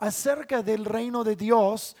acerca del reino de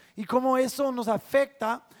Dios y cómo eso nos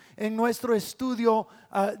afecta en nuestro estudio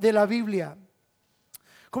de la Biblia.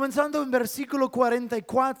 Comenzando en versículo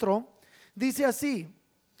 44, dice así: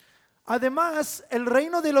 además, el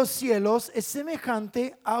reino de los cielos es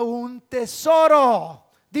semejante a un tesoro.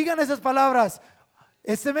 Digan esas palabras: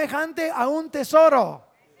 es semejante a un tesoro.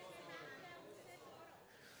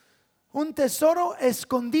 Un tesoro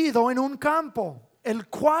escondido en un campo, el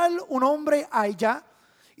cual un hombre halla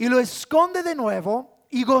y lo esconde de nuevo,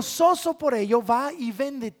 y gozoso por ello va y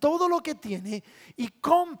vende todo lo que tiene y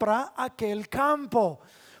compra aquel campo.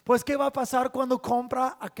 Pues ¿qué va a pasar cuando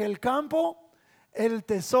compra aquel campo? El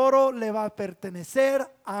tesoro le va a pertenecer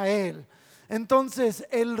a él. Entonces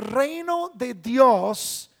el reino de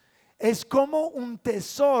Dios es como un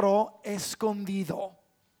tesoro escondido.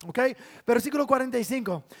 Okay. Versículo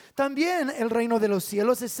 45. También el reino de los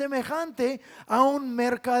cielos es semejante a un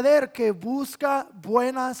mercader que busca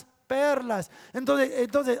buenas perlas.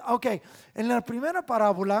 Entonces, ok, en la primera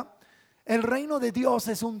parábola el reino de Dios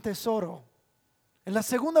es un tesoro. En la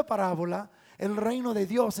segunda parábola el reino de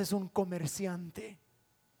Dios es un comerciante.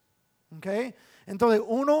 Okay. Entonces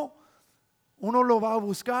uno lo va a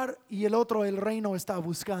buscar y el otro el reino está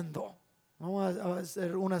buscando. Vamos a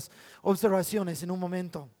hacer unas observaciones en un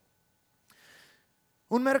momento.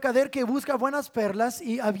 Un mercader que busca buenas perlas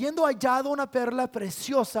y habiendo hallado una perla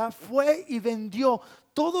preciosa, fue y vendió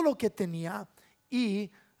todo lo que tenía y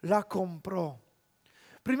la compró.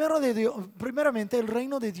 Primeramente, el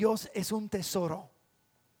reino de Dios es un tesoro.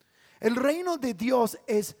 El reino de Dios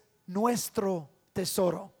es nuestro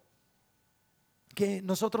tesoro que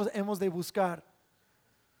nosotros hemos de buscar.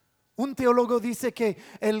 Un teólogo dice que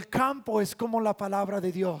el campo es como la palabra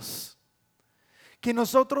de Dios, que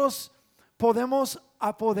nosotros podemos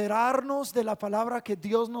apoderarnos de la palabra que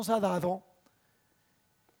Dios nos ha dado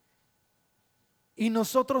y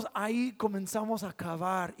nosotros ahí comenzamos a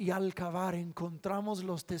cavar, y al cavar encontramos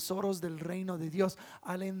los tesoros del reino de Dios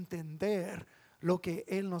al entender lo que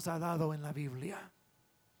Él nos ha dado en la Biblia.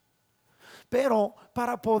 Pero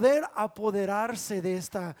para poder apoderarse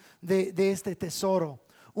de este tesoro,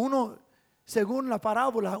 uno, según la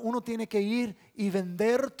parábola, uno tiene que ir y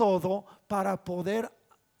vender todo para poder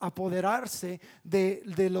apoderarse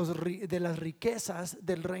de las riquezas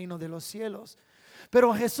del reino de los cielos.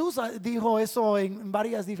 Pero Jesús dijo eso en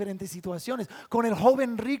varias diferentes situaciones. Con el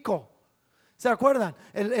joven rico, ¿se acuerdan?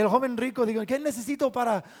 El joven rico dijo: ¿qué necesito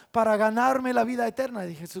para ganarme la vida eterna?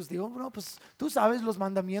 Y Jesús dijo: no, pues tú sabes los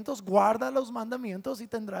mandamientos, guarda los mandamientos y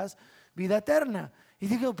tendrás vida eterna. Y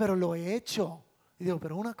dijo: pero lo he hecho. Y digo: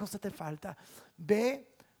 pero una cosa te falta.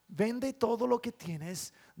 Ve, vende todo lo que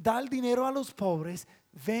tienes, da el dinero a los pobres,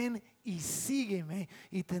 ven y sígueme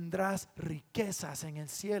y tendrás riquezas en el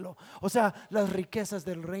cielo. O sea, las riquezas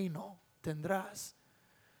del reino tendrás.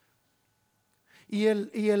 Y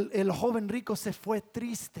el joven rico se fue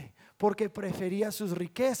triste porque prefería sus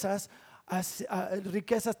riquezas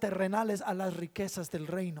terrenales a las riquezas del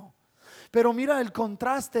reino. Pero mira el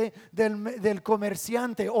contraste del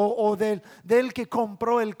comerciante o del que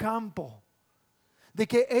compró el campo, de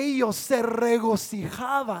que ellos se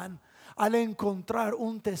regocijaban al encontrar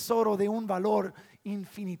un tesoro de un valor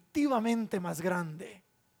infinitivamente más grande.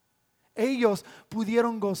 Ellos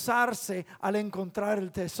pudieron gozarse al encontrar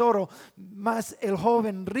el tesoro, mas el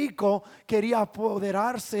joven rico quería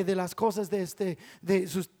apoderarse de las cosas de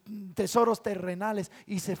sus tesoros terrenales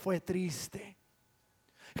y se fue triste.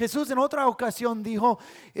 Jesús en otra ocasión dijo: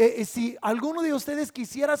 si alguno de ustedes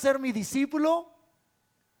quisiera ser mi discípulo,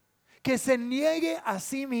 que se niegue a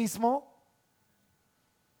sí mismo,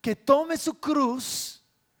 que tome su cruz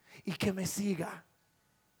y que me siga.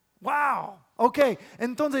 Wow, ok,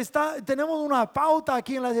 entonces tenemos una pauta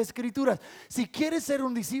aquí en las Escrituras. Si quieres ser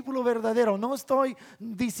un discípulo verdadero, no estoy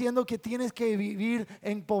diciendo que tienes que vivir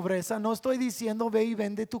en pobreza, no estoy diciendo ve y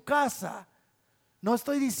vende tu casa. No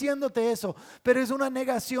estoy diciéndote eso, pero es una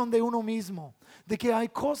negación de uno mismo, de que hay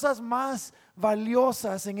cosas más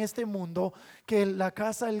valiosas en este mundo que la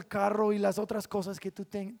casa, el carro y las otras cosas que tú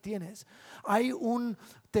tienes. Hay un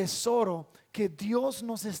tesoro que Dios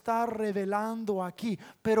nos está revelando aquí,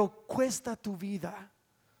 pero cuesta tu vida,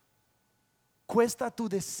 cuesta tu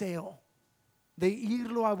deseo de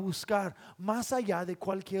irlo a buscar más allá de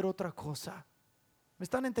cualquier otra cosa. ¿Me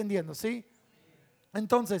están entendiendo? ¿Sí?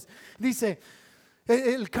 Entonces dice: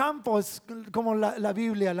 el campo es como la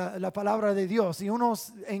Biblia, la palabra de Dios, y uno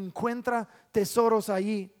encuentra tesoros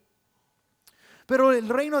allí. Pero el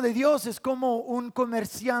reino de Dios es como un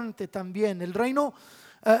comerciante también. El reino,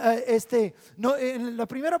 en la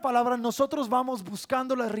primera palabra nosotros vamos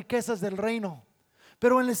buscando las riquezas del reino,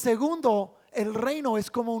 pero en el segundo el reino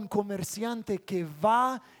es como un comerciante que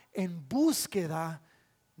va en búsqueda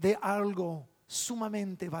de algo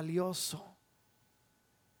sumamente valioso.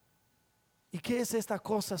 ¿Y qué es esta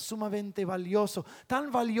cosa sumamente valioso?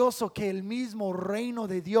 Tan valioso que el mismo reino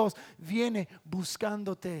de Dios viene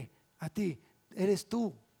buscándote a ti. Eres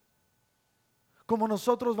tú. Como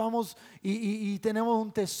nosotros vamos y tenemos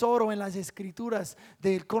un tesoro en las escrituras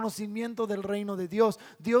del conocimiento del reino de Dios.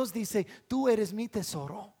 Dios dice, tú eres mi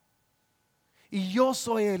tesoro. Y yo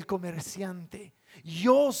soy el comerciante.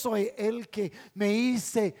 Yo soy el que me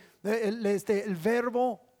hice, el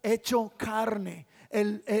verbo hecho carne.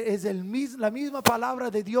 La misma palabra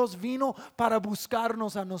de Dios vino para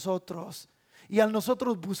buscarnos a nosotros. Y al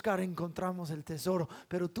nosotros buscar encontramos el tesoro.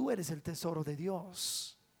 Pero tú eres el tesoro de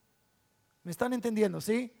Dios. ¿Me están entendiendo?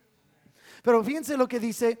 ¿Sí? Pero fíjense lo que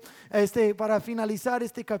dice para finalizar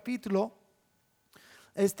este capítulo.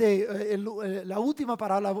 La última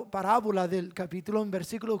parábola del capítulo, en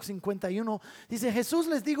versículo 51, dice: Jesús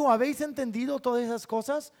les dijo, ¿habéis entendido todas esas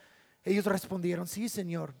cosas? Ellos respondieron, sí,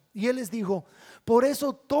 Señor. Y Él les dijo, por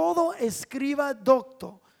eso todo escriba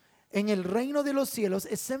docto en el reino de los cielos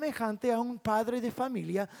es semejante a un padre de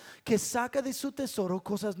familia que saca de su tesoro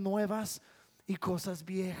cosas nuevas y cosas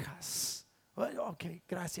viejas. Ok,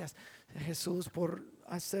 gracias Jesús por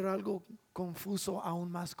hacer algo confuso,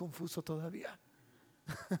 aún más confuso todavía.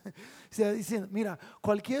 Diciendo, mira,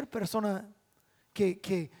 cualquier persona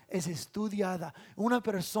que es estudiada, una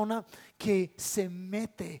persona que se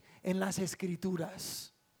mete en las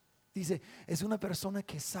escrituras, dice, es una persona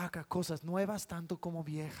que saca cosas nuevas tanto como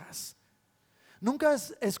viejas. ¿Nunca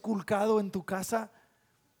has esculcado en tu casa,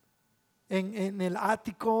 en el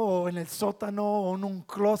ático o en el sótano o en un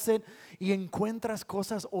closet, y encuentras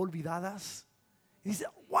cosas olvidadas? Y dice,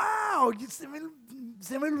 wow,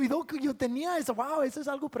 se me olvidó que yo tenía eso. Wow, eso es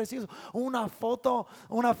algo precioso. Una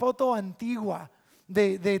foto antigua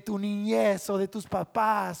de tu niñez o de tus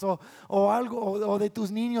papás o algo, o de tus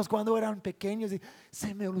niños cuando eran pequeños. Y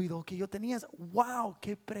se me olvidó que yo tenía eso. Wow,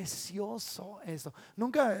 qué precioso eso.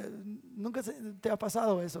 Nunca te ha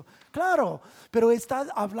pasado eso. Claro, pero estás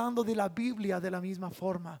hablando de la Biblia de la misma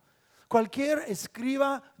forma. Cualquier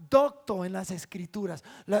escriba docto en las escrituras,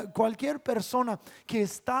 cualquier persona que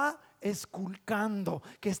está esculcando,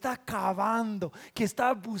 que está cavando, que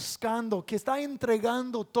está buscando, que está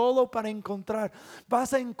entregando todo para encontrar,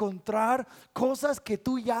 vas a encontrar cosas que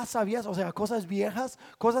tú ya sabías, o sea, cosas viejas,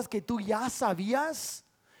 cosas que tú ya sabías,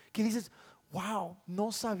 que dices, wow,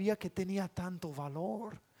 no sabía que tenía tanto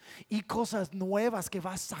valor. Y cosas nuevas que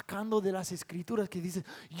vas sacando de las escrituras que dices,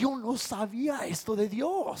 yo no sabía esto de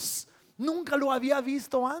Dios. Nunca lo había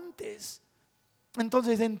visto antes.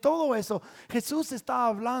 Entonces, en todo eso, Jesús está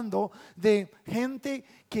hablando de gente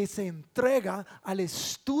que se entrega al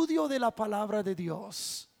estudio de la palabra de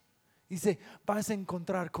Dios. Dice, vas a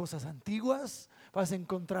encontrar cosas antiguas, vas a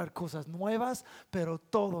encontrar cosas nuevas, pero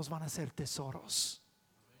todos van a ser tesoros.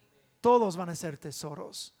 Todos van a ser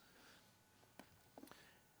tesoros.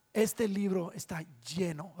 Este libro está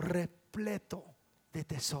lleno, repleto de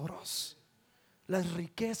tesoros. Las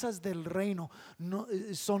riquezas del reino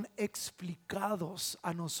son explicados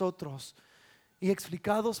a nosotros y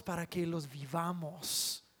explicados para que los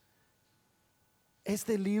vivamos.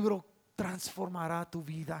 Este libro transformará tu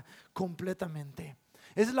vida completamente.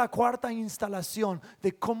 Es la cuarta instalación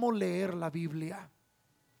de cómo leer la Biblia.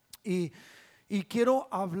 Y quiero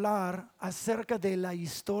hablar acerca de la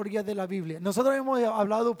historia de la Biblia. Nosotros hemos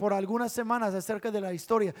hablado por algunas semanas acerca de la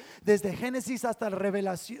historia, desde Génesis hasta la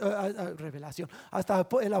revelación, hasta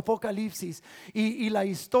el Apocalipsis, y la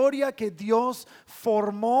historia que Dios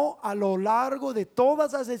formó a lo largo de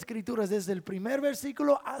todas las escrituras, desde el primer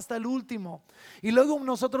versículo hasta el último. Y luego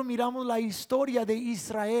nosotros miramos la historia de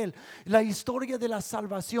Israel, la historia de la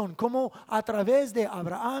salvación, como a través de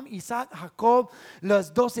Abraham, Isaac, Jacob,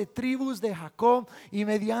 las 12 tribus de Jacob, y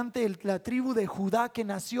mediante la tribu de Judá que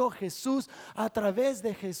nació Jesús, a través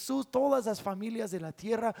de Jesús todas las familias de la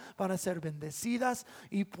tierra van a ser bendecidas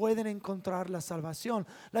y pueden encontrar la salvación.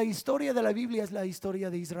 La historia de la Biblia es la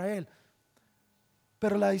historia de Israel,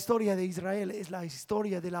 pero la historia de Israel es la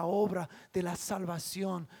historia de la obra de la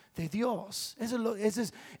salvación de Dios. Eso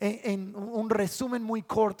es en un resumen muy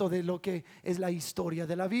corto de lo que es la historia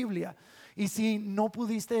de la Biblia. Y si no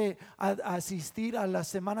pudiste asistir a las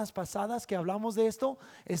semanas pasadas que hablamos de esto,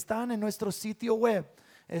 están en nuestro sitio web.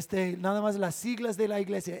 Nada más las siglas de la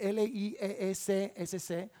iglesia,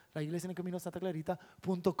 LIESSC, la iglesia en el camino Santa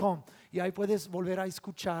Clarita.com, y ahí puedes volver a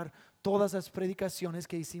escuchar todas las predicaciones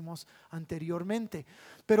que hicimos anteriormente.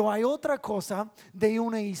 Pero hay otra cosa de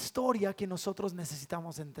una historia que nosotros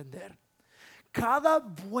necesitamos entender. Cada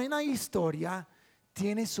buena historia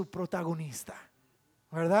tiene su protagonista,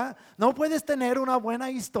 ¿verdad? No puedes tener una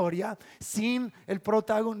buena historia sin el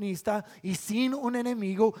protagonista y sin un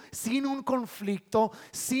enemigo, sin un conflicto,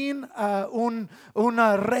 sin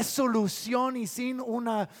una resolución y sin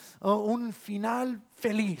un final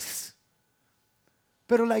feliz.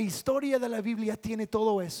 Pero la historia de la Biblia tiene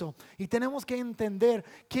todo eso y tenemos que entender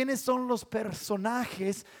quiénes son los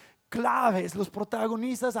personajes claves, los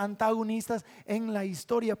protagonistas, antagonistas en la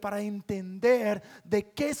historia para entender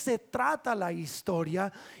de qué se trata la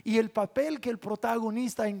historia y el papel que el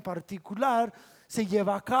protagonista en particular se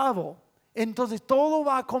lleva a cabo. Entonces todo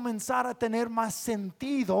va a comenzar a tener más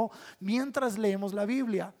sentido mientras leemos la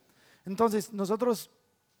Biblia. Entonces nosotros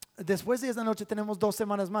después de esta noche tenemos 2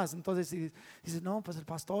 semanas más. Entonces si dices, no, pues el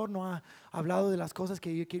pastor no ha hablado de las cosas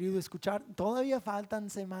que yo he querido escuchar, todavía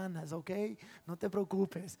faltan semanas, ¿ok? No te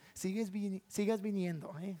preocupes, sigas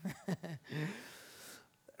viniendo, ¿eh?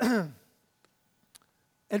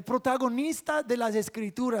 El protagonista de las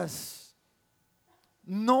escrituras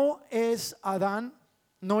no es Adán,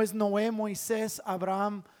 no es Noé, Moisés,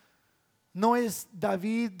 Abraham, no es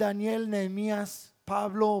David, Daniel, Nehemías,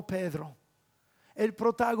 Pablo o Pedro. El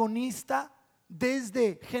protagonista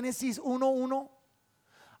desde Génesis 1:1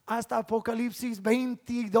 hasta Apocalipsis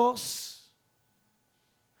 22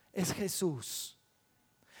 es Jesús.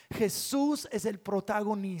 Jesús es el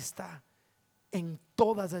protagonista en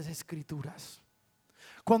todas las escrituras.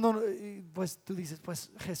 Cuando pues tú dices,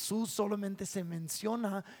 pues Jesús solamente se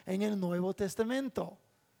menciona en el Nuevo Testamento.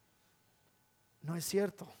 No es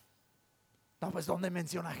cierto. No, pues ¿dónde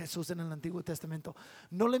menciona a Jesús en el Antiguo Testamento?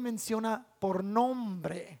 No le menciona por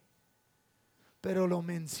nombre, pero lo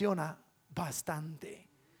menciona bastante.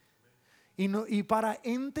 Y para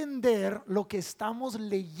entender lo que estamos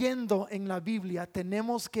leyendo en la Biblia,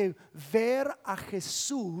 tenemos que ver a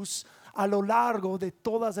Jesús a lo largo de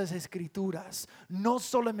todas las escrituras, no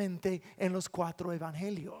solamente en los 4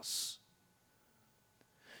 evangelios.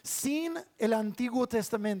 Sin el Antiguo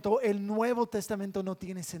Testamento, el Nuevo Testamento no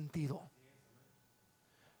tiene sentido.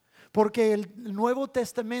 Porque el Nuevo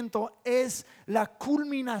Testamento es la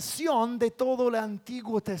culminación de todo el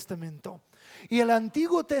Antiguo Testamento. Y el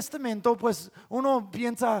Antiguo Testamento, pues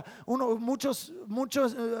muchos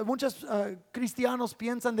cristianos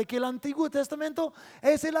piensan de que el Antiguo Testamento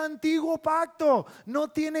es el antiguo pacto, no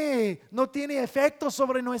tiene efecto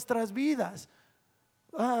sobre nuestras vidas.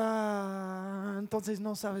 Entonces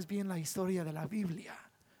no sabes bien la historia de la Biblia,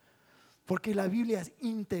 porque la Biblia es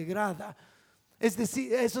integrada. Es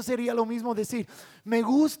decir, eso sería lo mismo decir, me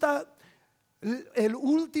gusta el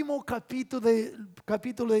último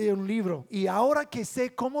capítulo de un libro y ahora que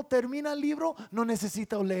sé cómo termina el libro, no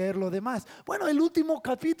necesito leer lo demás. Bueno, el último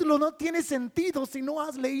capítulo no tiene sentido si no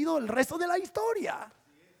has leído el resto de la historia.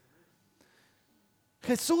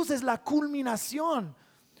 Jesús es la culminación.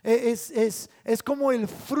 Es como el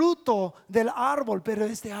fruto del árbol, pero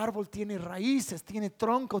este árbol tiene raíces, tiene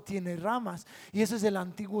tronco, tiene ramas, y eso es el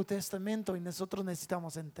Antiguo Testamento, y nosotros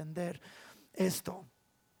necesitamos entender esto.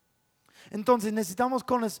 Entonces necesitamos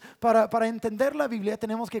para entender la Biblia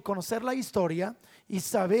tenemos que conocer la historia y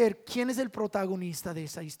saber quién es el protagonista de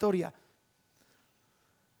esa historia.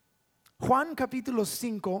 Juan capítulo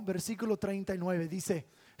 5 versículo 39 dice,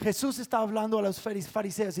 Jesús está hablando a los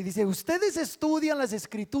fariseos y dice, ustedes estudian las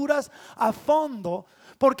escrituras a fondo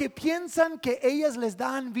porque piensan que ellas les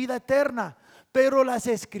dan vida eterna, pero las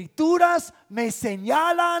escrituras me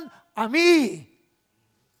señalan a mí.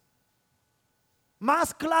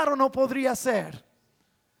 Más claro no podría ser.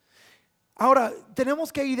 Ahora,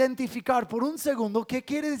 tenemos que identificar por un segundo qué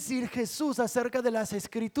quiere decir Jesús acerca de las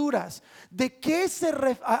escrituras.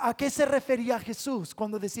 ¿A qué se refería Jesús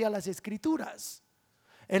cuando decía las escrituras?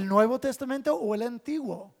 ¿El Nuevo Testamento o el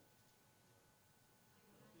Antiguo?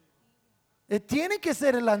 Tiene que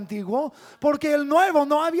ser el Antiguo porque el Nuevo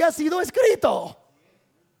no había sido escrito.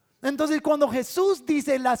 Entonces cuando Jesús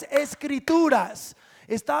dice las escrituras,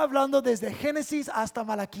 está hablando desde Génesis hasta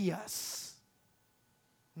Malaquías.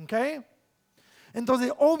 ¿Ok?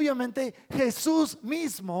 Entonces obviamente Jesús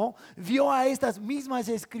mismo vio a estas mismas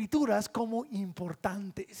escrituras como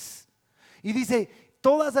importantes. Y dice,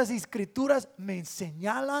 todas las escrituras me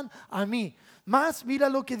señalan a mí. Más mira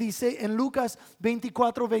lo que dice en Lucas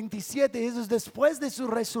 24:27. Eso es después de su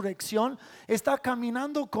resurrección. Está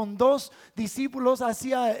caminando con 2 discípulos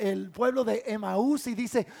hacia el pueblo de Emaús y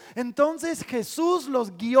dice, entonces Jesús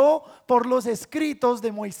los guió por los escritos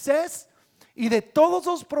de Moisés y de todos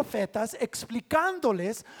los profetas,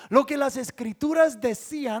 explicándoles lo que las escrituras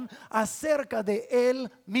decían acerca de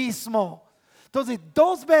él mismo. Entonces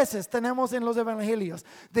 2 veces tenemos en los evangelios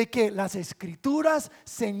de que las escrituras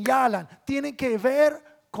señalan, tienen que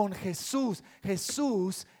ver con Jesús.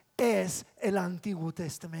 Jesús es el Antiguo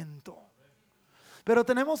Testamento. Pero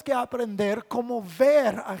tenemos que aprender cómo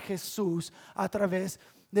ver a Jesús a través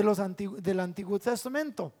del Antiguo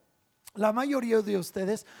Testamento. La mayoría de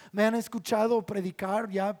ustedes me han escuchado predicar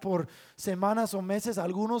ya por semanas o meses,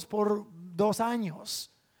 algunos por 2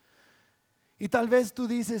 años. Y tal vez tú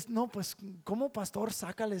dices, no, pues ¿cómo pastor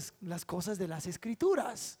saca las cosas de las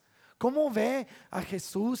Escrituras? ¿Cómo ve a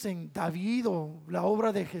Jesús en David o la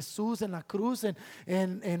obra de Jesús en la cruz,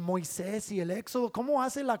 en Moisés y el Éxodo? ¿Cómo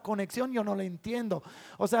hace la conexión? Yo no lo entiendo.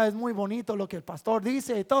 O sea, es muy bonito lo que el pastor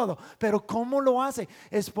dice y todo, pero ¿cómo lo hace?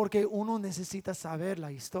 Es porque uno necesita saber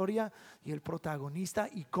la historia y el protagonista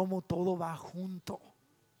y cómo todo va junto.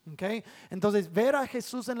 ¿Okay? Entonces, ver a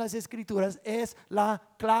Jesús en las Escrituras es la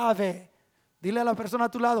clave. Dile a la persona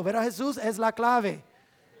a tu lado, ver a Jesús es la clave.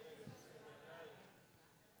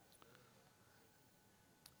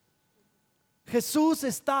 Jesús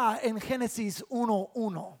está en Génesis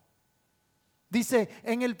 1:1. Dice,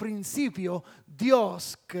 en el principio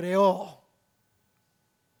Dios creó.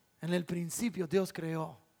 En el principio Dios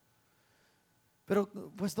creó. Pero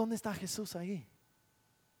pues ¿dónde está Jesús ahí?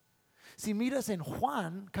 Si miras en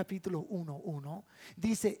Juan capítulo 1:1,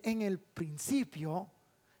 dice, en el principio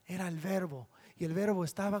era el verbo. Y el verbo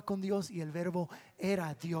estaba con Dios y el verbo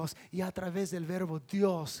era Dios. Y a través del verbo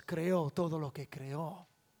Dios creó todo lo que creó.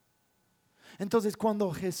 Entonces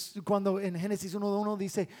cuando en Génesis 1:1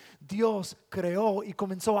 dice Dios creó y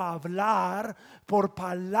comenzó a hablar, por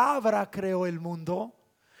palabra creó el mundo,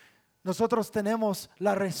 nosotros tenemos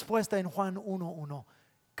la respuesta en Juan 1:1.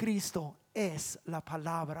 Cristo es la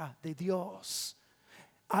palabra de Dios.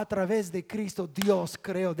 A través de Cristo Dios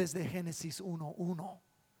creó desde Génesis 1:1.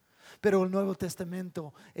 Pero el Nuevo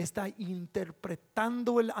Testamento está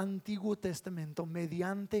interpretando el Antiguo Testamento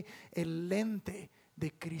mediante el lente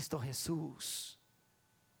de Cristo Jesús.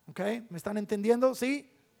 ¿Ok? ¿Me están entendiendo? ¿Sí?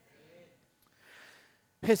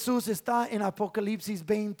 Jesús está en Apocalipsis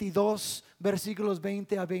 22, versículos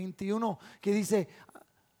 20 a 21, que dice,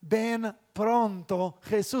 ven pronto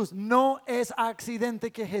Jesús. No es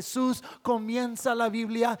accidente que Jesús comienza la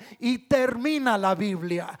Biblia y termina la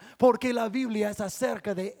Biblia, porque la Biblia es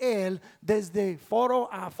acerca de Él desde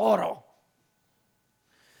foro a foro.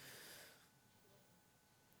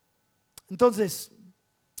 Entonces,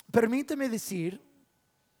 permíteme decir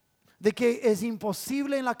de que es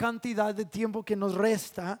imposible en la cantidad de tiempo que nos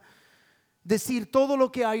resta decir todo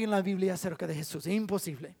lo que hay en la Biblia acerca de Jesús. Es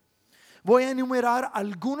imposible. Voy a enumerar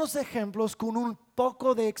algunos ejemplos con un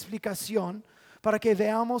poco de explicación para que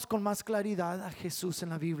veamos con más claridad a Jesús en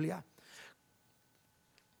la Biblia.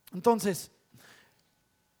 Entonces,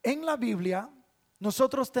 en la Biblia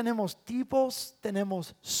nosotros tenemos tipos,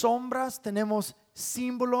 tenemos sombras, tenemos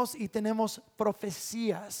símbolos y tenemos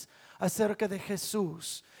profecías acerca de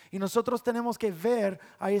Jesús. Y nosotros tenemos que ver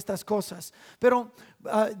a estas cosas. Pero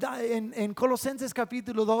en Colosenses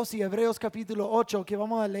capítulo 2 y Hebreos capítulo 8, que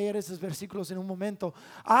vamos a leer esos versículos en un momento,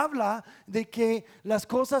 habla de que las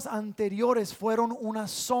cosas anteriores fueron una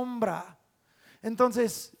sombra.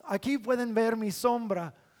 Entonces, aquí pueden ver mi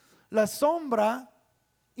sombra. La sombra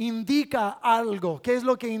indica algo. ¿Qué es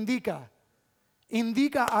lo que indica?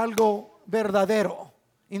 Indica algo verdadero.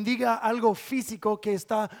 Indica algo físico que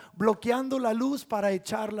está bloqueando la luz para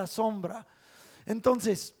echar la sombra.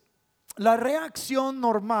 Entonces, la reacción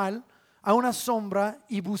normal a una sombra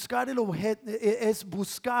y buscar el objeto es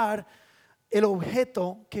buscar el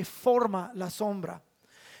objeto que forma la sombra.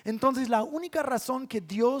 Entonces, la única razón que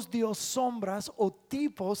Dios dio sombras o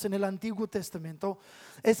tipos en el Antiguo Testamento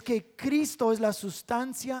es que Cristo es la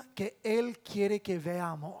sustancia que Él quiere que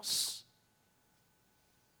veamos.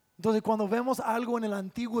 Entonces, cuando vemos algo en el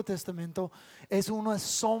Antiguo Testamento, es una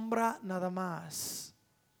sombra nada más.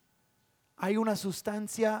 Hay una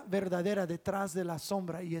sustancia verdadera detrás de la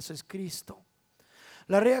sombra y eso es Cristo.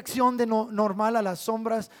 La reacción normal a las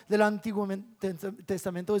sombras del Antiguo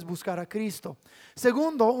Testamento es buscar a Cristo.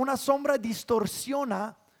 Segundo, una sombra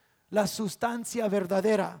distorsiona la sustancia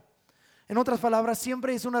verdadera. En otras palabras,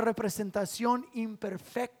 siempre es una representación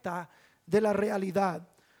imperfecta de la realidad.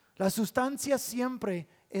 La sustancia siempre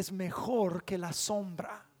es mejor que la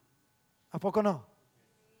sombra. ¿A poco no?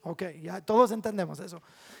 Ok, ya todos entendemos eso.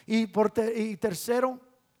 Y tercero,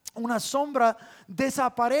 una sombra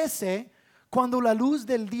desaparece cuando la luz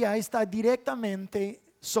del día está directamente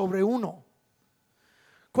sobre uno.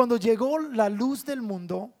 Cuando llegó la luz del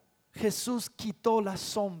mundo, Jesús quitó las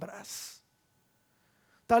sombras.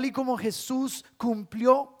 Tal y como Jesús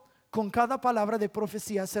cumplió con cada palabra de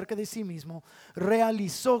profecía acerca de sí mismo,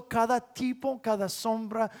 realizó cada tipo, cada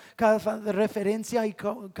sombra, cada referencia y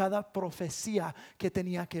cada profecía que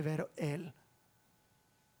tenía que ver Él.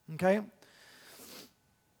 ¿Ok?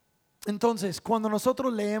 Entonces, cuando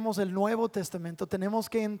nosotros leemos el Nuevo Testamento, tenemos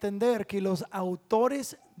que entender que los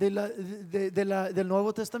autores del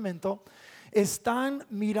Nuevo Testamento están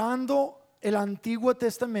mirando el Antiguo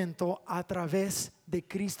Testamento a través de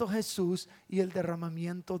Cristo Jesús y el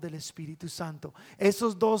derramamiento del Espíritu Santo.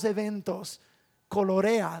 Esos dos eventos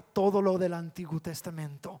colorea todo lo del Antiguo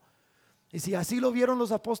Testamento. Y si así lo vieron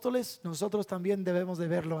los apóstoles, nosotros también debemos de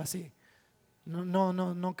verlo así.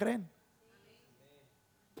 ¿No creen?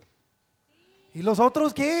 ¿Y los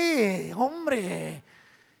otros qué? Hombre,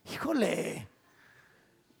 híjole.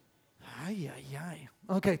 Ay.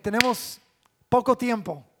 Ok, tenemos poco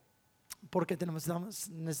tiempo porque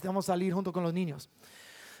necesitamos salir junto con los niños.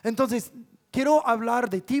 Entonces, quiero hablar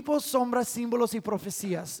de tipos, sombras, símbolos y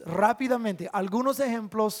profecías rápidamente. Algunos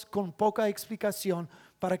ejemplos con poca explicación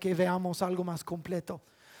para que veamos algo más completo.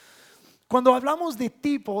 Cuando hablamos de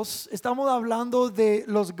tipos, estamos hablando de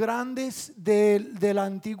los grandes del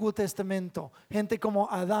Antiguo Testamento. Gente como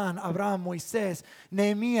Adán, Abraham, Moisés,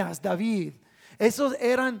 Nehemías, David. Esos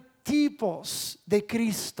eran tipos de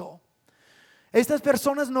Cristo. Estas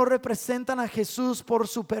personas no representan a Jesús por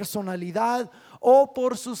su personalidad o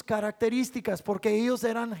por sus características, porque ellos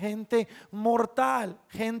eran gente mortal,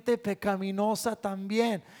 gente pecaminosa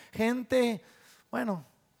también, gente, bueno,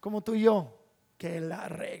 como tú y yo, que la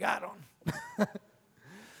regaron.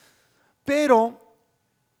 Pero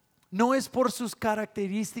no es por sus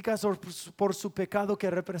características o por su pecado que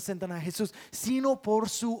representan a Jesús, sino por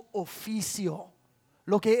su oficio,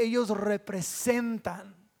 lo que ellos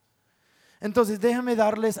representan. Entonces déjenme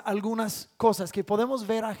darles algunas cosas que podemos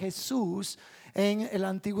ver a Jesús en el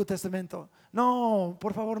Antiguo Testamento. No,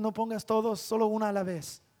 por favor, no pongas todos, solo una a la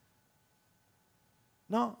vez.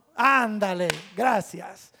 No, ándale,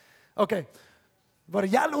 gracias. Ok, pero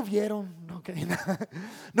ya lo vieron. Okay.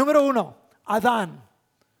 Número 1, Adán.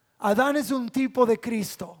 Adán es un tipo de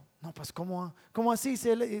Cristo. No, pues ¿cómo así si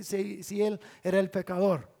él era el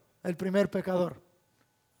pecador, el primer pecador?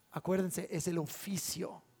 Acuérdense, es el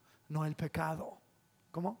oficio, no el pecado.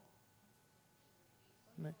 ¿Cómo?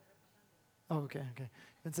 Ok.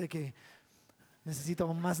 Pensé que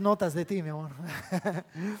necesito más notas de ti, mi amor.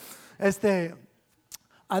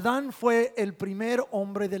 Adán fue el primer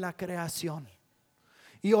hombre de la creación.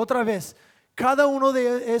 Y otra vez, cada uno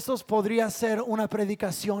de esos podría ser una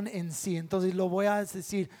predicación en sí. Entonces lo voy a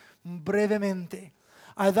decir brevemente.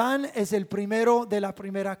 Adán es el primero de la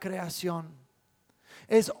primera creación.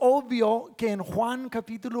 Es obvio que en Juan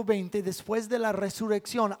capítulo 20, después de la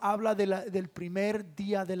resurrección, habla del primer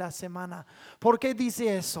día de la semana. ¿Por qué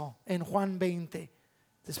dice eso en Juan 20?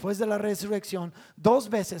 Después de la resurrección, 2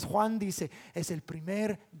 veces Juan dice, es el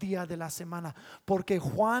primer día de la semana. Porque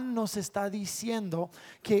Juan nos está diciendo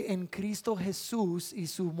que en Cristo Jesús y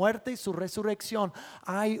su muerte y su resurrección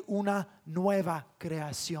hay una nueva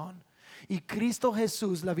creación. Y Cristo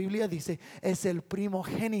Jesús, la Biblia dice, es el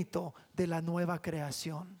primogénito de la nueva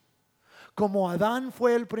creación. Como Adán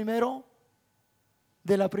fue el primero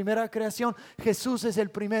de la primera creación, Jesús es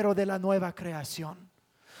el primero de la nueva creación.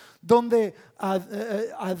 Donde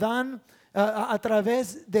Adán, a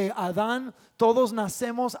través de Adán, todos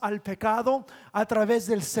nacemos al pecado. A través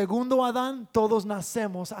del segundo Adán, todos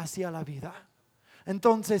nacemos hacia la vida.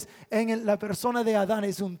 Entonces, en la persona de Adán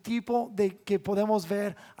es un tipo de que podemos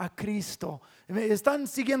ver a Cristo. ¿Están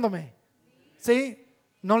siguiéndome? ¿Sí?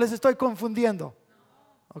 ¿No les estoy confundiendo?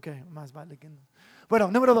 Ok, más vale que no.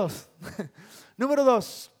 Bueno, número 2. Número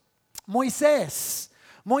 2, Moisés.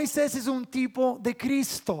 Moisés es un tipo de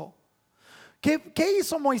Cristo. ¿Qué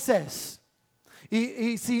hizo Moisés?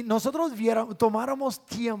 Y si nosotros tomáramos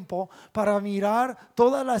tiempo para mirar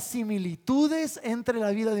todas las similitudes entre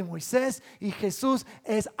la vida de Moisés y Jesús,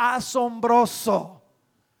 es asombroso.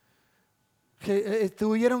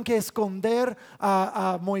 Tuvieron que esconder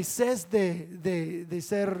a Moisés de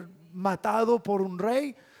ser matado por un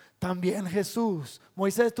rey. También Jesús.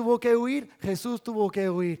 Moisés tuvo que huir, Jesús tuvo que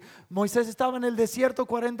huir. Moisés estaba en el desierto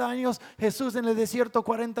 40 años, Jesús en el desierto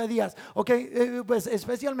 40 días. Ok, pues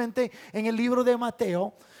especialmente en el libro de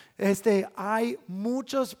Mateo, hay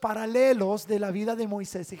muchos paralelos de la vida de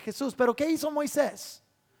Moisés y Jesús. Pero ¿qué hizo Moisés?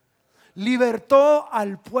 Libertó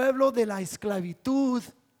al pueblo de la esclavitud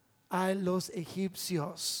a los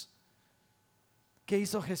egipcios. ¿Qué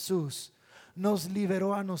hizo Jesús? Nos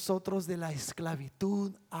liberó a nosotros de la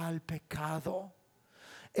esclavitud al pecado.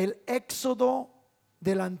 El éxodo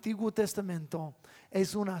del Antiguo Testamento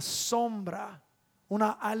es una sombra,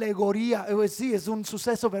 una alegoría. Sí, es un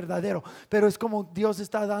suceso verdadero, pero es como Dios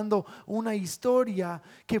está dando una historia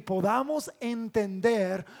que podamos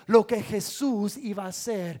entender lo que Jesús iba a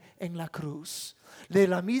hacer en la cruz. De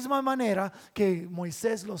la misma manera que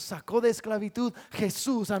Moisés los sacó de esclavitud,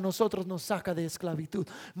 Jesús a nosotros nos saca de esclavitud.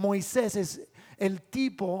 Moisés es el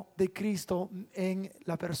tipo de Cristo en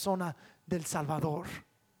la persona del Salvador,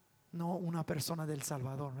 no una persona del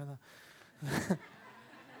Salvador, ¿verdad?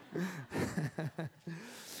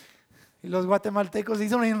 Y los guatemaltecos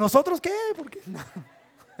dicen, ¿y nosotros qué? ¿Por qué? No.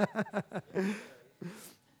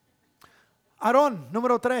 Aarón,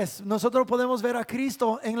 número 3. Nosotros podemos ver a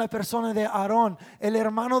Cristo en la persona de Aarón, el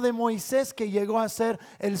hermano de Moisés que llegó a ser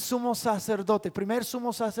el sumo sacerdote, primer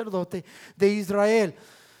sumo sacerdote de Israel.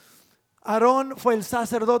 Aarón fue el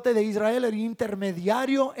sacerdote de Israel, el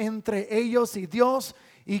intermediario entre ellos y Dios.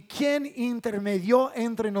 ¿Y quién intermedió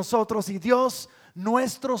entre nosotros y Dios?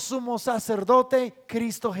 Nuestro sumo sacerdote,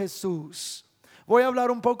 Cristo Jesús. Voy a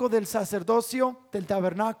hablar un poco del sacerdocio, del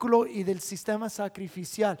tabernáculo y del sistema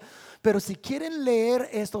sacrificial. Pero si quieren leer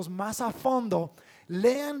estos más a fondo,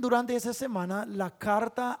 lean durante esa semana la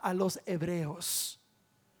carta a los hebreos.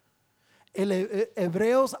 El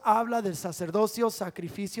Hebreos habla del sacerdocio,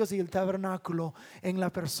 sacrificios y el tabernáculo en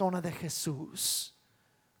la persona de Jesús.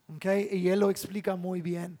 Okay? Y él lo explica muy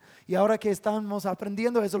bien. Y ahora que estamos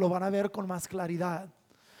aprendiendo eso, lo van a ver con más claridad.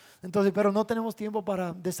 Entonces, pero no tenemos tiempo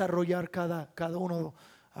para desarrollar cada uno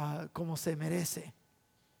como se merece.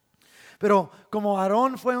 Pero como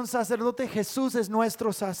Aarón fue un sacerdote, Jesús es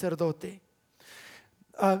nuestro sacerdote.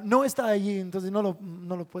 No está allí, entonces no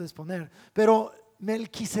lo puedes poner. Pero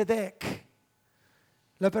Melquisedec,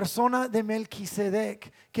 la persona de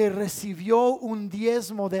Melquisedec que recibió un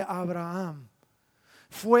diezmo de Abraham,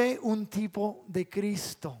 fue un tipo de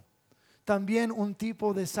Cristo. También un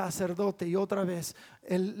tipo de sacerdote. Y otra vez,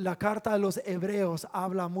 la carta a los hebreos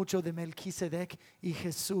habla mucho de Melquisedec y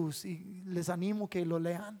Jesús. Y les animo que lo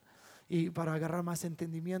lean y para agarrar más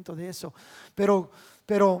entendimiento de eso. Pero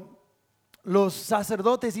los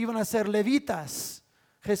sacerdotes iban a ser levitas.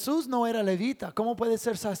 Jesús no era levita. ¿Cómo puede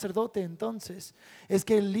ser sacerdote entonces? Es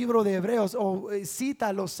que el libro de Hebreos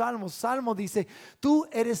cita los salmos. Salmo dice, tú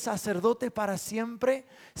eres sacerdote para siempre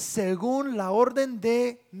según la orden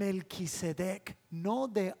de Melquisedec, no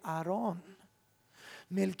de Aarón.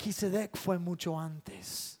 Melquisedec fue mucho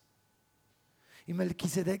antes. Y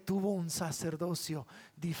Melquisedec tuvo un sacerdocio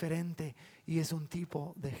diferente y es un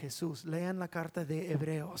tipo de Jesús. Lean la carta de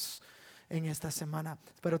Hebreos en esta semana,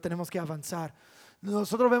 pero tenemos que avanzar.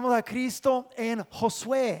 Nosotros vemos a Cristo en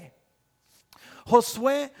Josué.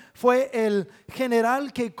 Josué fue el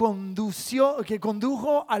general que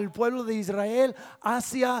condujo al pueblo de Israel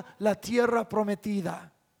hacia la tierra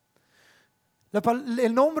prometida.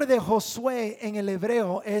 El nombre de Josué en el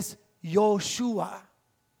hebreo es Yoshua.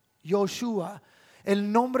 Yoshua.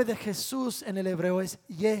 El nombre de Jesús en el hebreo es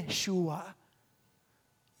Yeshua.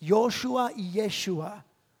 Yoshua y Yeshua.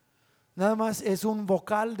 Nada más es un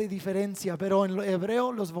vocal de diferencia, pero en el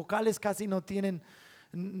hebreo los vocales casi no tienen,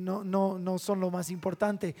 no son lo más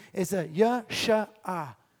importante. Es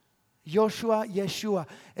Yeshua, Joshua, Yeshua.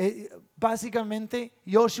 Básicamente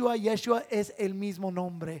Joshua, Yeshua es el mismo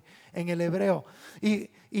nombre en el hebreo.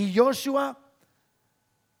 Y Joshua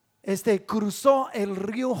cruzó el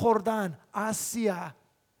río Jordán hacia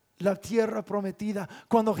la tierra prometida.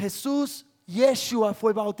 Cuando Jesús Yeshua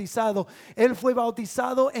fue bautizado, él fue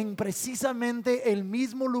bautizado en precisamente el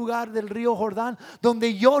mismo lugar del río Jordán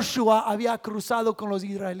donde Joshua había cruzado con los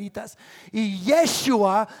israelitas. Y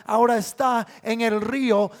Yeshua ahora está en el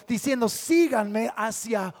río diciendo, síganme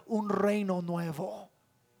hacia un reino nuevo.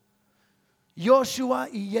 Joshua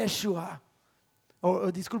y Yeshua,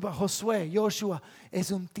 disculpa, Josué, Joshua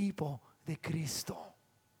es un tipo de Cristo.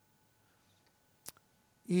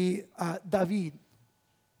 Y David,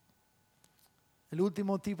 el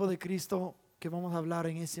último tipo de Cristo que vamos a hablar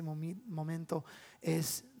en ese momento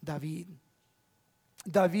es David.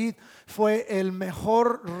 David fue el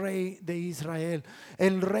mejor rey de Israel,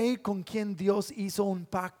 el rey con quien Dios hizo un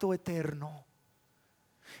pacto eterno.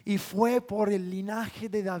 Y fue por el linaje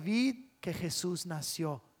de David que Jesús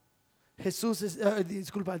nació.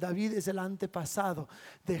 David es el antepasado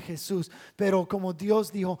de Jesús. Pero como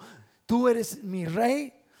Dios dijo, tú eres mi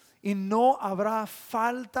rey, y no habrá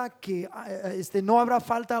falta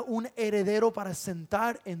un heredero para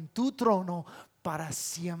sentar en tu trono para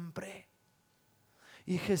siempre.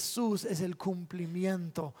 Y Jesús es el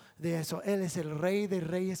cumplimiento de eso. Él es el Rey de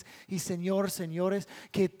Reyes y Señor, señores,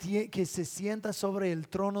 que se sienta sobre el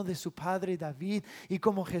trono de su padre David. Y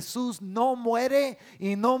como Jesús no muere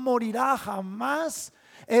y no morirá jamás,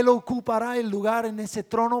 Él ocupará el lugar en ese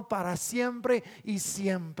trono para siempre y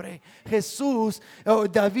siempre.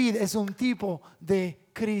 David es un tipo de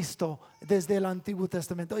Cristo desde el Antiguo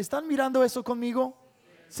Testamento. ¿Están mirando eso conmigo?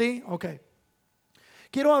 ¿Sí? Ok.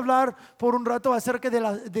 Quiero hablar por un rato acerca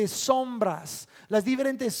de sombras, las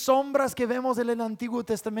diferentes sombras que vemos en el Antiguo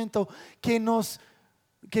Testamento que nos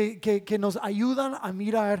ayudan a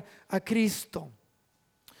mirar a Cristo.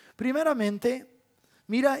 Primeramente,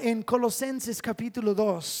 mira en Colosenses capítulo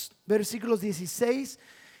 2, versículos 16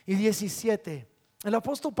 y 17. El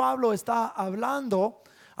apóstol Pablo está hablando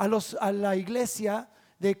a la iglesia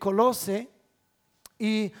de Colose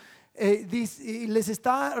y les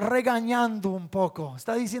está regañando un poco.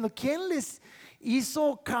 Está diciendo: ¿quién les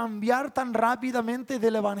hizo cambiar tan rápidamente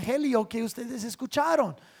del evangelio que ustedes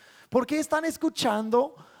escucharon? ¿Por qué están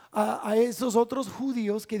escuchando a esos otros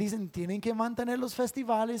judíos que dicen: tienen que mantener los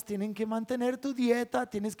festivales, tienen que mantener tu dieta,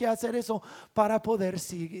 tienes que hacer eso para poder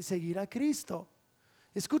seguir a Cristo?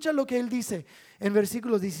 Escucha lo que él dice en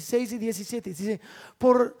versículos 16 y 17. Dice: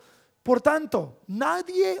 por tanto,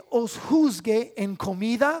 nadie os juzgue en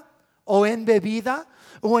comida o en bebida,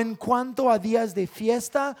 o en cuanto a días de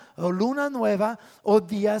fiesta o luna nueva o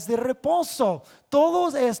días de reposo.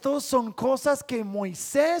 Todos estos son cosas que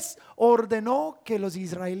Moisés ordenó que los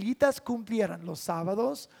israelitas cumplieran: los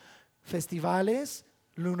sábados, festivales,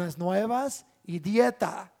 lunas nuevas y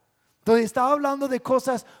dieta. Entonces estaba hablando de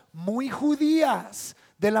cosas muy judías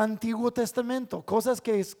del Antiguo Testamento, cosas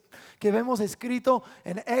que vemos escrito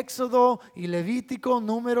en Éxodo y Levítico,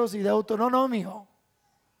 Números y Deuteronomio.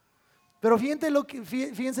 Pero fíjense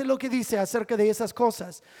lo que dice acerca de esas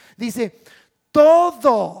cosas. Dice: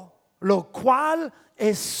 todo lo cual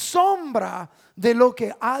es sombra de lo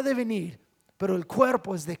que ha de venir, pero el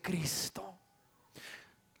cuerpo es de Cristo.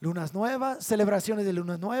 Lunas nuevas, celebraciones de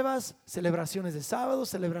lunas nuevas, celebraciones de sábados,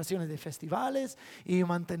 celebraciones de festivales y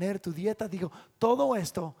mantener tu dieta. Digo, todo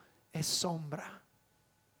esto es sombra.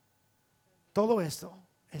 Todo esto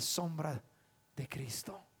es sombra de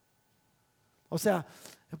Cristo. O sea,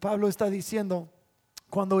 Pablo está diciendo: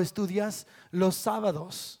 cuando estudias los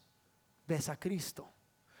sábados, ves a Cristo.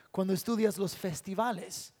 Cuando estudias los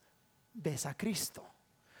festivales, ves a Cristo.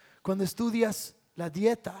 Cuando estudias la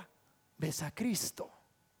dieta, ves a Cristo.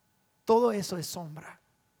 Todo eso es sombra.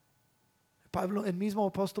 Pablo, el mismo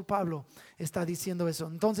apóstol Pablo está diciendo eso.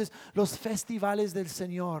 Entonces, los festivales del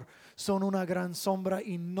Señor son una gran sombra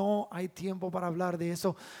y no hay tiempo para hablar de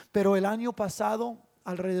eso. Pero el año pasado,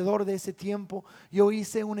 alrededor de ese tiempo, yo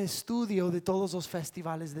hice un estudio de todos los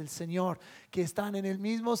festivales del Señor que están en el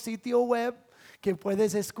mismo sitio web, que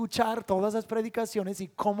puedes escuchar todas las predicaciones y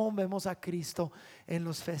cómo vemos a Cristo en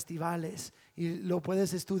los festivales, y lo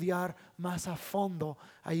puedes estudiar más a fondo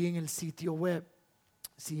ahí en el sitio web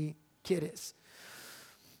si quieres.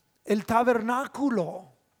 El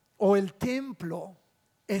tabernáculo o el templo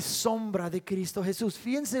es sombra de Cristo Jesús.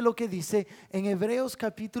 Fíjense lo que dice en Hebreos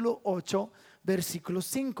capítulo 8 versículo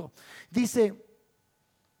 5. Dice: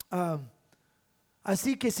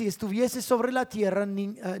 así que si estuviese sobre la tierra,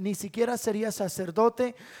 ni siquiera sería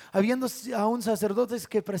sacerdote, habiendo aún sacerdotes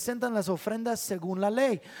que presentan las ofrendas según la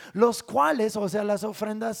ley, los cuales, o sea, las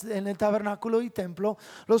ofrendas en el tabernáculo y templo,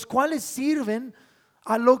 los cuales sirven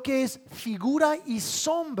a lo que es figura y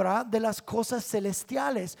sombra de las cosas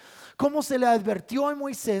celestiales, como se le advirtió a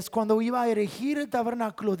Moisés cuando iba a erigir el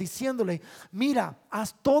tabernáculo, diciéndole: mira,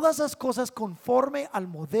 haz todas las cosas conforme al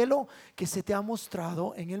modelo que se te ha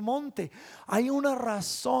mostrado en el monte. Hay una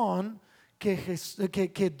razón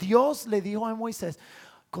que Dios le dijo a Moisés: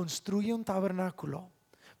 construye un tabernáculo,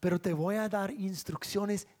 pero te voy a dar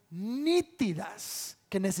instrucciones nítidas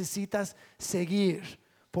que necesitas seguir.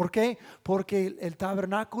 ¿Por qué? Porque el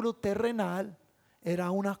tabernáculo terrenal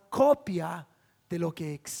era una copia de lo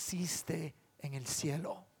que existe en el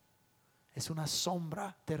cielo. Es una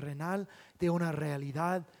sombra terrenal de una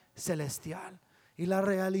realidad celestial, y la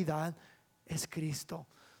realidad es Cristo.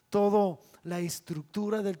 Toda la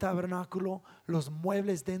estructura del tabernáculo, los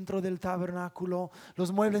muebles dentro del tabernáculo,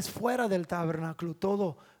 los muebles fuera del tabernáculo,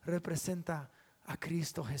 todo representa a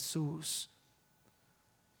Cristo Jesús.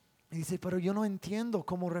 Y dice: pero yo no entiendo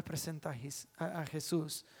cómo representa a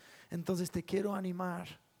Jesús. Entonces te quiero animar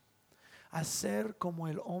a ser como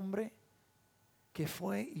el hombre que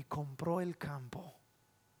fue y compró el campo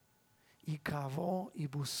y cavó y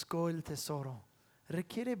buscó el tesoro.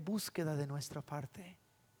 Requiere búsqueda de nuestra parte.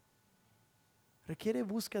 Requiere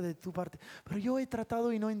búsqueda de tu parte. Pero yo he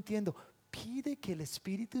tratado y no entiendo. Pide que el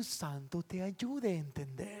Espíritu Santo te ayude a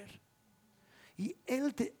entender. Y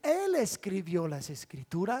Él escribió las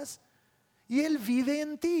escrituras y Él vive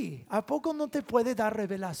en ti. ¿A poco no te puede dar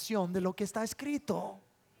revelación de lo que está escrito?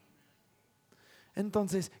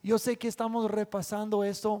 Entonces, yo sé que estamos repasando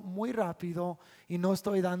esto muy rápido y no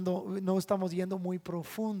estamos yendo muy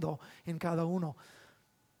profundo en cada uno.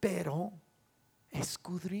 Pero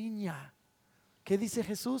escudriña. ¿Qué dice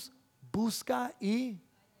Jesús? Busca y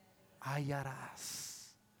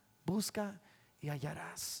hallarás. Busca y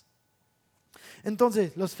hallarás.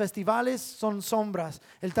 Entonces, los festivales son sombras,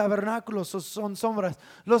 el tabernáculo son sombras,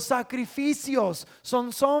 los sacrificios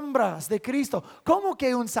son sombras de Cristo. ¿Cómo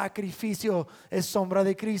que un sacrificio es sombra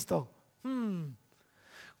de Cristo?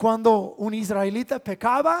 Cuando un israelita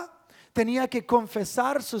pecaba, tenía que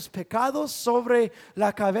confesar sus pecados sobre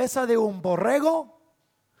la cabeza de un borrego.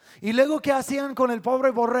 Y luego, ¿qué hacían con el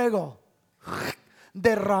pobre borrego?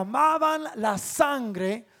 Derramaban la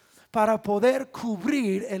sangre para poder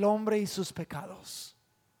cubrir el hombre y sus pecados.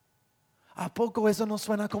 ¿A poco eso no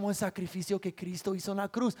suena como el sacrificio que Cristo hizo en la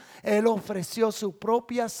cruz? Él ofreció su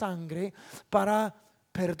propia sangre para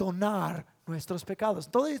perdonar nuestros pecados.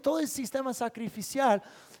 Todo el sistema sacrificial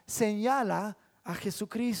señala a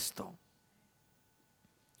Jesucristo.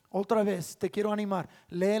 Otra vez te quiero animar,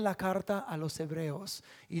 lee la carta a los hebreos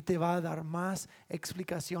y te va a dar más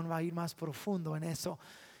explicación, va a ir más profundo en eso.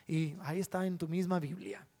 Y ahí está en tu misma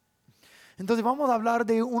Biblia. Entonces vamos a hablar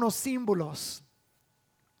de unos símbolos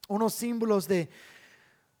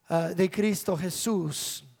de Cristo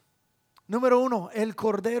Jesús. Número 1, el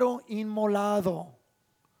cordero inmolado.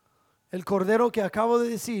 El cordero que acabo de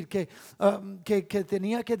decir que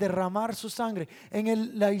tenía que derramar su sangre.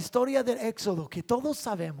 En la historia del Éxodo, que todos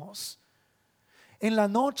sabemos, en la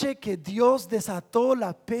noche que Dios desató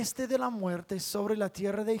la peste de la muerte sobre la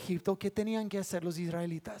tierra de Egipto, ¿qué tenían que hacer los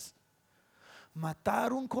israelitas?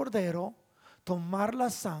 Matar un cordero, tomar la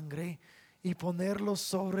sangre y ponerlo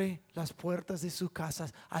sobre las puertas de sus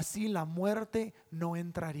casas. Así la muerte no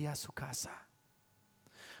entraría a su casa.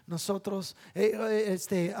 Nosotros,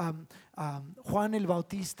 Juan el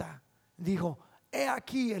Bautista dijo: he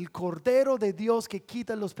aquí el Cordero de Dios que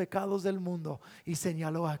quita los pecados del mundo, y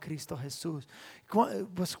señaló a Cristo Jesús.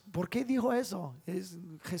 Pues, ¿por qué dijo eso?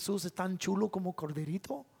 ¿Jesús es tan chulo como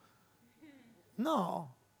corderito?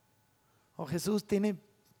 No. ¿O Jesús tiene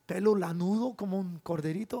pelo lanudo como un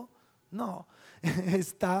corderito? No.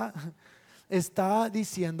 Está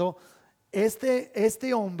diciendo,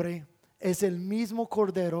 este hombre es el mismo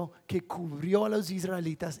cordero que cubrió a los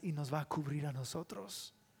israelitas y nos va a cubrir a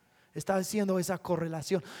nosotros. Está haciendo esa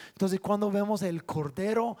correlación. Entonces, cuando vemos el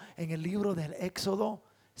cordero en el libro del Éxodo,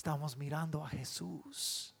 estamos mirando a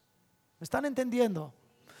Jesús. ¿Me están entendiendo?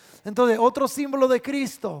 Entonces, otro símbolo de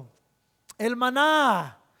Cristo, el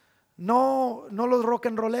maná. No los rock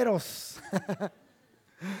and rolleros,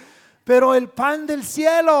 pero el pan del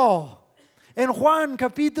cielo. En Juan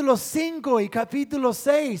capítulo 5 y capítulo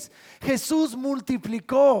 6, Jesús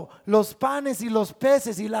multiplicó los panes y los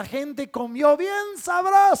peces y la gente comió bien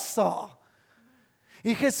sabroso.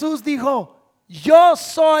 Y Jesús dijo: yo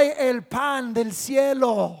soy el pan del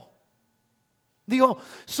cielo. Digo,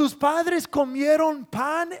 sus padres comieron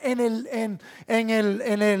pan en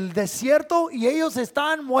el desierto y ellos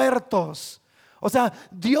están muertos. O sea,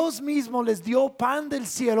 Dios mismo les dio pan del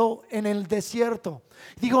cielo en el desierto.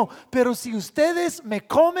 Digo, pero si ustedes me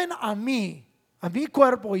comen a mi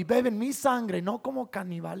cuerpo y beben mi sangre, no como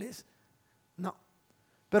caníbales, no.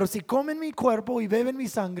 Pero si comen mi cuerpo y beben mi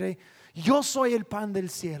sangre, yo soy el pan del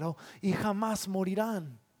cielo y jamás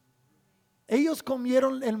morirán. Ellos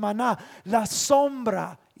comieron el maná, la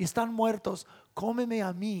sombra, y están muertos. Cómeme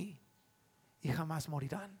a mí y jamás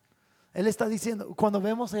morirán. Él está diciendo, cuando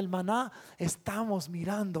vemos el maná, estamos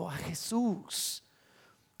mirando a Jesús,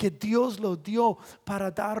 que Dios lo dio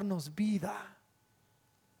para darnos vida.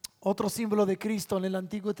 Otro símbolo de Cristo en el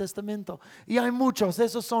Antiguo Testamento, y hay muchos,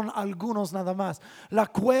 esos son algunos nada más. La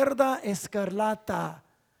cuerda escarlata.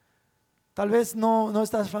 Tal vez no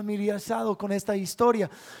estás familiarizado con esta historia,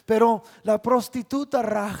 pero la prostituta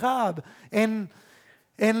Rahab en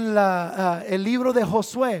el libro de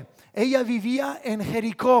Josué, ella vivía en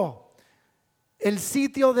Jericó, el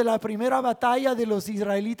sitio de la primera batalla de los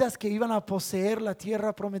israelitas que iban a poseer la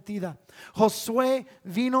tierra prometida. Josué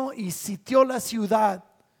vino y sitió la ciudad,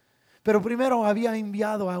 pero primero había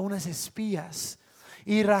enviado a unas espías,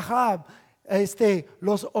 y Rahab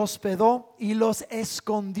los hospedó y los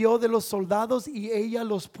escondió de los soldados, y ella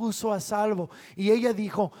los puso a salvo. Y ella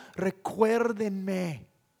dijo: recuérdenme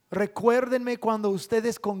cuando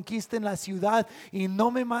ustedes conquisten la ciudad y no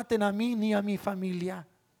me maten a mí ni a mi familia.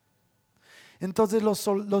 Entonces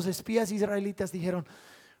los espías israelitas dijeron: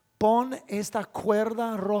 pon esta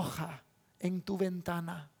cuerda roja en tu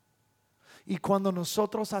ventana, y cuando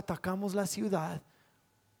nosotros atacamos la ciudad,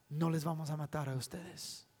 no les vamos a matar a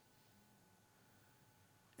ustedes.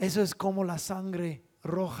 Eso es como la sangre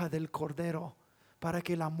roja del cordero, para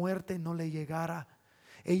que la muerte no le llegara.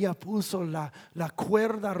 Ella puso la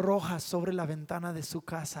cuerda roja sobre la ventana de su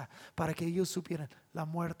casa, para que ellos supieran: la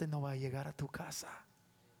muerte no va a llegar a tu casa.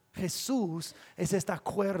 Jesús es esta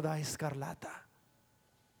cuerda escarlata.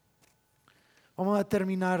 Vamos a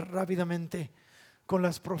terminar rápidamente con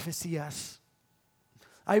las profecías.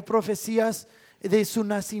 Hay profecías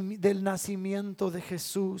del nacimiento de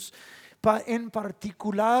Jesús. En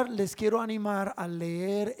particular les quiero animar a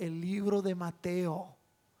leer el libro de Mateo.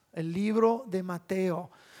 El libro de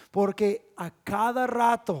Mateo. Porque a cada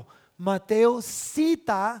rato Mateo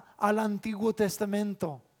cita al Antiguo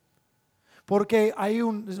Testamento. Porque hay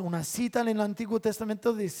una cita en el Antiguo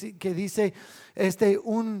Testamento que dice,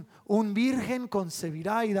 un virgen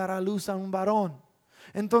concebirá y dará luz a un varón.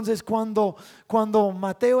 Entonces cuando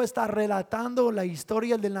Mateo está relatando la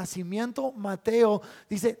historia del nacimiento, Mateo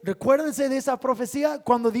dice, recuérdense de esa profecía,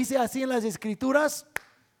 cuando dice así en las Escrituras,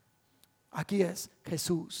 aquí es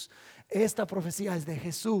Jesús. Esta profecía es de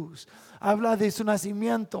Jesús. Habla de su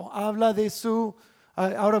nacimiento, habla de su...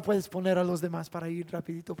 Ahora puedes poner a los demás para ir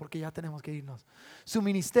rapidito porque ya tenemos que irnos. Su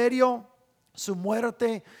ministerio, su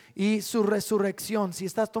muerte y su resurrección. Si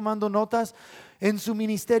estás tomando notas, en su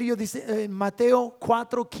ministerio dice Mateo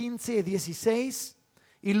 4, 15, 16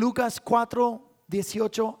 y Lucas 4,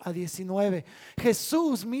 18 a 19.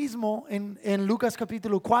 Jesús mismo en Lucas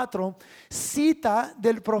capítulo 4 cita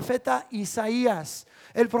del profeta Isaías.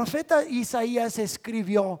 El profeta Isaías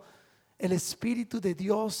escribió: el Espíritu de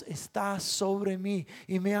Dios está sobre mí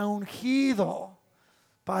y me ha ungido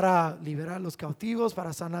para liberar a los cautivos,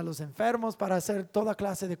 para sanar a los enfermos, para hacer toda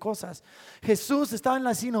clase de cosas. Jesús estaba en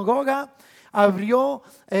la sinagoga, abrió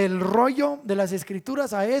el rollo de las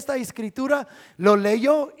Escrituras a esta escritura, lo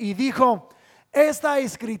leyó y dijo: esta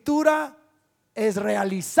escritura es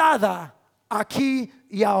realizada aquí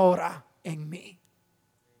y ahora en mí.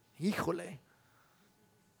 Híjole,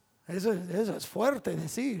 eso es fuerte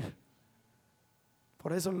decir.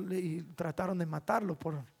 Por eso trataron de matarlo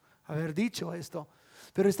por haber dicho esto.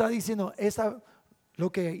 Pero está diciendo,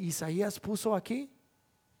 lo que Isaías puso aquí,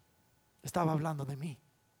 estaba hablando de mí.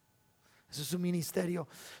 Ese es su ministerio.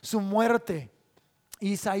 Su muerte,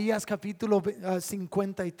 Isaías capítulo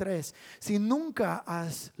 53. Si nunca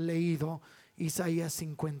has leído Isaías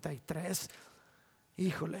 53,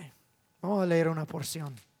 híjole, vamos a leer una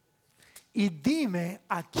porción. Y dime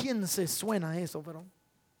a quién se suena eso, pero...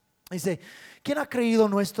 Dice, ¿quién ha creído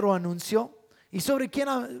nuestro anuncio? ¿Y sobre quién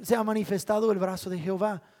se ha manifestado el brazo de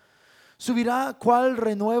Jehová? Subirá cual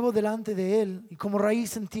renuevo delante de él, y como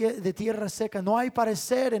raíz de tierra seca. No hay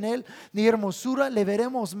parecer en él, ni hermosura. Le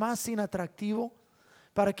veremos más sin atractivo,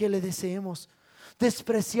 para que le deseemos.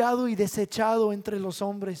 Despreciado y desechado entre los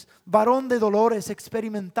hombres, varón de dolores,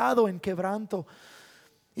 experimentado en quebranto.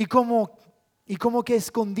 Y como que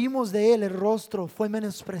escondimos de él el rostro, fue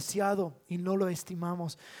menospreciado y no lo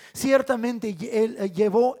estimamos. Ciertamente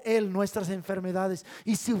llevó él nuestras enfermedades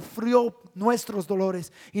y sufrió nuestros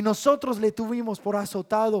dolores. Y nosotros le tuvimos por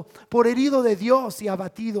azotado, por herido de Dios y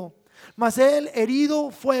abatido. Mas él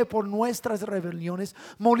herido fue por nuestras rebeliones,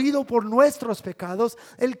 molido por nuestros pecados.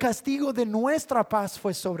 El castigo de nuestra paz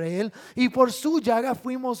fue sobre él, y por su llaga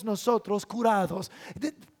fuimos nosotros curados.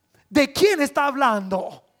 ¿De quién está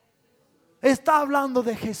hablando? Está hablando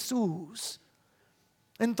de Jesús.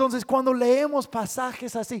 Entonces cuando leemos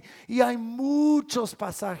pasajes así, y hay muchos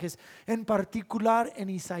pasajes, en particular en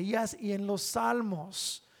Isaías y en los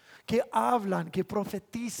Salmos, que hablan, que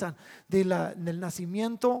profetizan del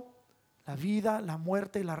nacimiento, la vida, la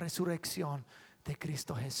muerte y la resurrección de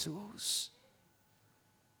Cristo Jesús.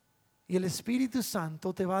 Y el Espíritu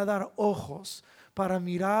Santo te va a dar ojos para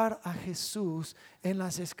mirar a Jesús en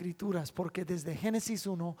las Escrituras, porque desde Génesis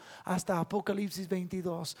 1 hasta Apocalipsis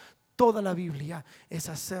 22, toda la Biblia es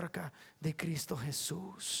acerca de Cristo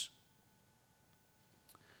Jesús.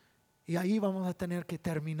 Y ahí vamos a tener que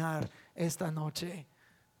terminar esta noche.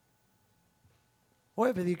 Voy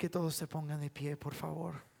a pedir que todos se pongan de pie, por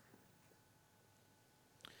favor.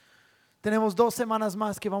 Tenemos 2 semanas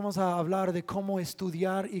más que vamos a hablar de cómo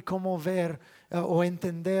estudiar y cómo ver o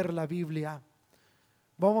entender la Biblia.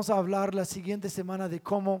 Vamos a hablar la siguiente semana de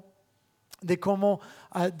cómo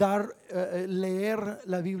leer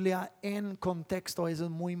la Biblia en contexto. Eso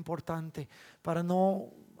es muy importante para no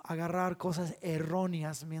agarrar cosas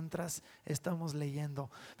erróneas mientras estamos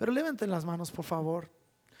leyendo. Pero levanten las manos, por favor.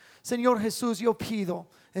 Señor Jesús, yo pido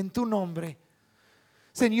en tu nombre,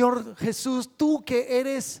 Señor Jesús, tú que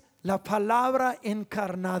eres la palabra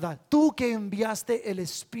encarnada, tú que enviaste el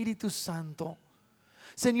Espíritu Santo,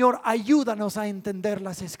 Señor, ayúdanos a entender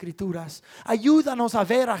las Escrituras. Ayúdanos a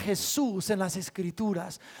ver a Jesús en las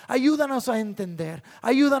Escrituras. Ayúdanos a entender,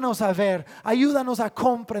 ayúdanos a ver, ayúdanos a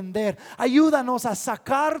comprender, ayúdanos a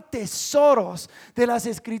sacar tesoros de las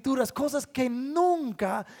Escrituras, cosas que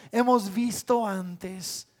nunca hemos visto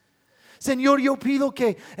antes. Señor, yo pido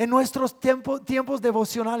que en nuestros tiempos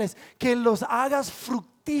devocionales, que los hagas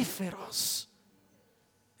fructíferos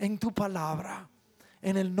en tu palabra,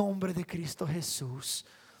 en el nombre de Cristo Jesús.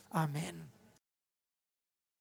 Amén.